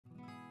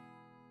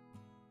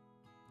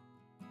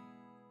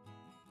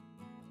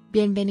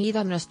Bienvenido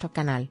a nuestro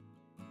canal.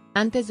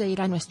 Antes de ir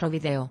a nuestro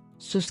video,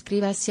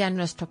 suscríbase a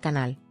nuestro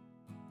canal.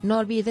 No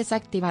olvides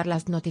activar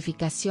las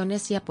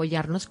notificaciones y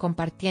apoyarnos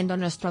compartiendo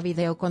nuestro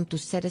video con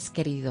tus seres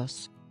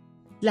queridos.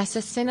 Las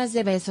escenas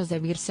de besos de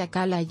Birce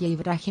Akalay y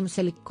İbrahim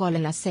Çelikkol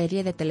en la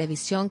serie de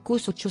televisión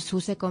Kuş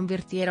Uçuşu se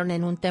convirtieron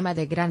en un tema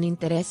de gran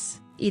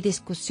interés y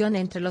discusión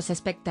entre los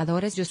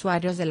espectadores y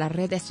usuarios de las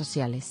redes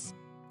sociales.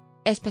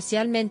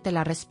 Especialmente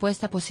la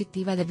respuesta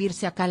positiva de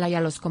Birce Akalay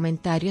a los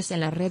comentarios en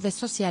las redes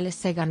sociales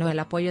se ganó el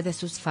apoyo de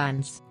sus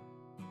fans.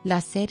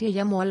 La serie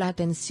llamó la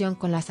atención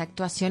con las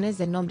actuaciones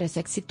de nombres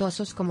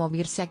exitosos como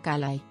Birce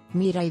Akalay,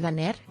 Miray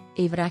Daner,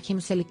 İbrahim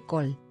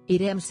Çelikkol,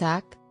 İrem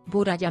Sak,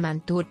 Burak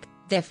Yamantürk,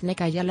 y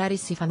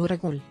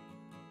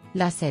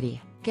La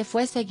serie, que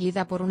fue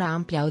seguida por una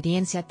amplia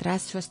audiencia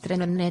tras su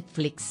estreno en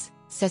Netflix,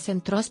 se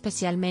centró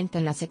especialmente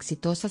en las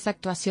exitosas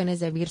actuaciones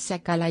de Birce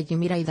Akalay y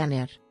Miray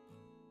Daner.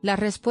 Las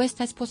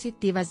respuestas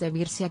positivas de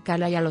Birce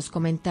Akalay a los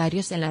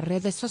comentarios en las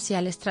redes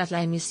sociales tras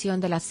la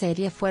emisión de la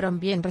serie fueron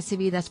bien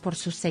recibidas por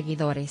sus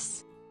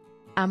seguidores.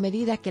 A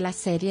medida que la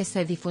serie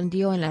se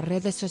difundió en las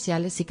redes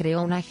sociales y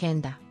creó una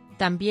agenda,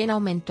 también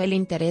aumentó el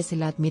interés y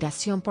la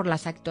admiración por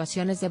las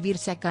actuaciones de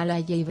Birce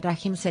Akalay y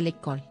İbrahim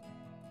Çelikkol.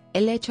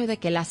 El hecho de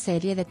que la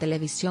serie de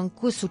televisión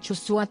Kuş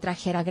Uçuşu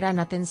atrajera gran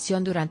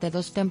atención durante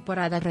 2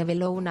 temporadas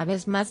reveló una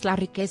vez más la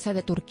riqueza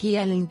de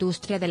Turquía en la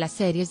industria de las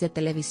series de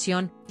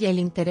televisión y el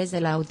interés de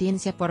la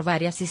audiencia por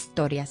varias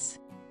historias.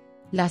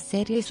 La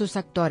serie y sus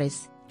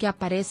actores, que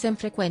aparecen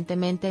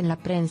frecuentemente en la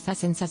prensa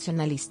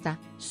sensacionalista,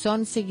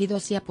 son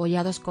seguidos y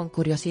apoyados con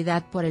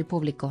curiosidad por el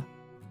público.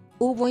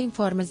 Hubo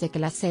informes de que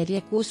la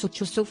serie Kuş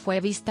Uçuşu fue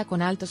vista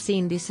con altos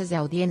índices de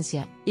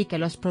audiencia, y que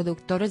los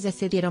productores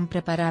decidieron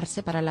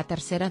prepararse para la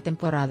tercera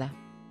temporada.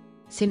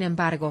 Sin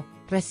embargo,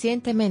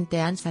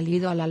 recientemente han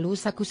salido a la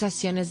luz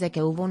acusaciones de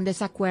que hubo un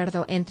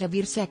desacuerdo entre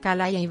Birce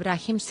Akalay e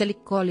İbrahim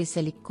Çelikkol y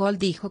Çelikkol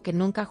dijo que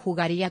nunca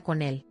jugaría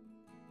con él.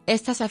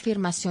 Estas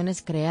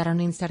afirmaciones crearon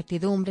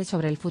incertidumbre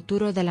sobre el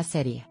futuro de la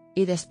serie,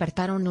 y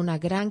despertaron una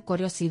gran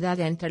curiosidad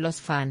entre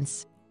los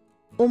fans.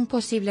 Un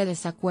posible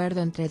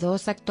desacuerdo entre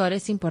dos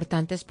actores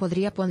importantes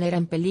podría poner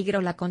en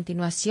peligro la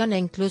continuación e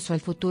incluso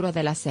el futuro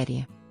de la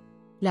serie.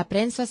 La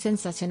prensa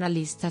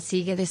sensacionalista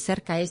sigue de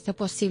cerca este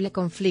posible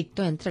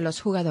conflicto entre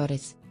los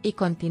jugadores, y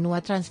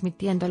continúa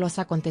transmitiendo los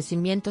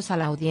acontecimientos a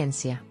la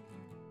audiencia.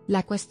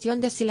 La cuestión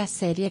de si la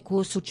serie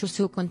Kuş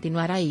Uçuşu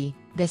continuará y,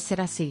 de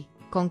ser así,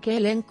 con qué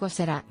elenco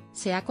será,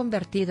 se ha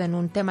convertido en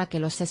un tema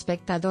que los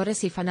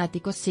espectadores y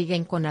fanáticos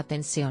siguen con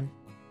atención.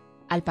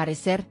 Al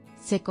parecer,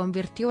 se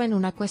convirtió en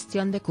una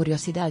cuestión de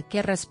curiosidad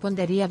que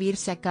respondería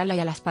Birce Akalay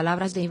a las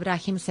palabras de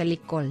İbrahim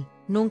Çelikkol,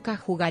 nunca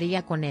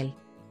jugaría con él.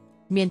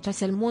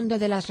 Mientras el mundo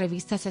de las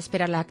revistas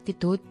espera la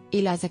actitud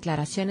y las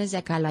declaraciones de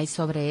Akalay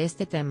sobre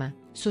este tema,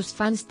 sus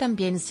fans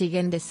también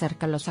siguen de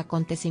cerca los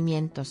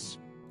acontecimientos.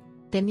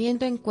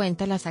 Teniendo en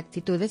cuenta las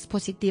actitudes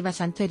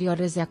positivas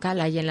anteriores de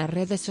Akalay en las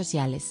redes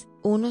sociales,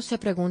 uno se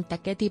pregunta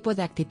qué tipo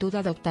de actitud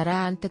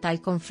adoptará ante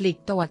tal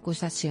conflicto o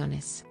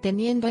acusaciones.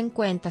 Teniendo en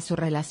cuenta su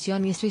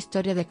relación y su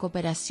historia de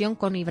cooperación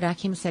con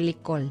İbrahim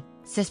Çelikkol,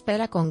 se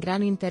espera con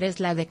gran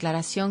interés la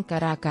declaración que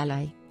hará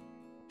Akalay.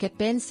 ¿Qué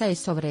pensáis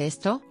sobre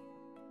esto?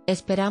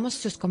 Esperamos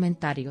sus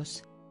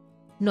comentarios.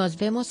 Nos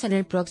vemos en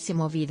el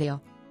próximo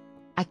video.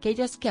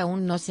 Aquellos que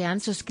aún no se han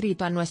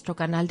suscrito a nuestro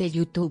canal de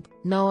YouTube,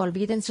 no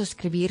olviden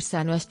suscribirse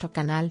a nuestro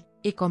canal,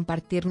 y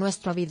compartir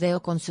nuestro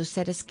video con sus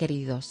seres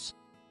queridos.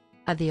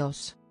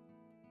 Adiós.